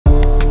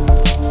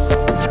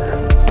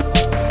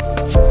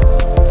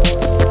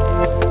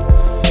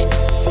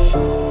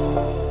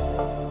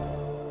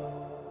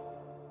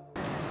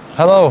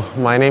Hello,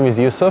 my name is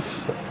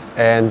Yusuf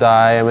and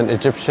I am an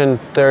Egyptian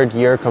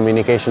third-year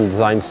communication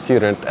design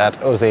student at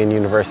Ozyegin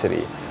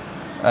University.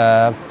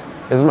 This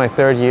is my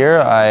third year.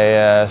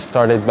 I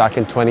started back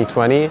in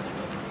 2020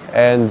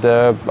 and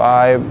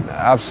I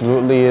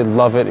absolutely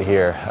love it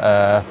here.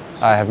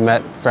 I have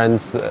met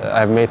friends,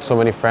 I've made so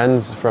many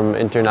friends from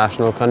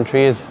international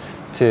countries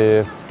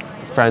to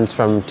friends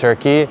from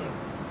Turkey.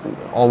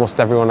 Almost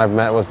everyone I've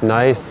met was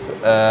nice.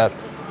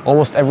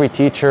 Almost every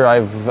teacher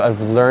I've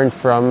learned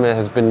from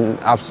has been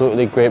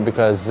absolutely great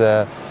because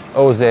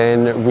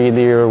Özyeğin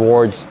really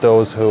rewards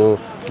those who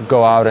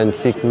go out and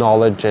seek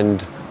knowledge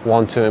and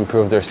want to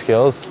improve their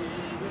skills.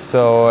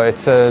 So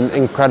it's an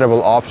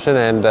incredible option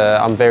and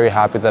I'm very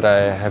happy that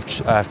I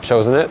have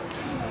chosen it.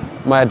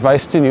 My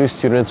advice to new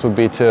students would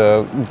be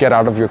to get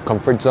out of your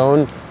comfort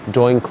zone,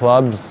 join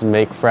clubs,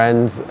 make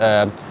friends,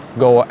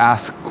 go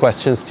ask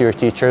questions to your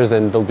teachers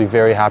and they'll be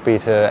very happy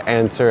to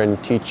answer and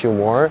teach you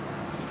more.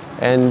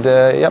 And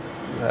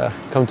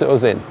come to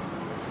Özyeğin.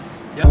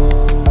 Yep.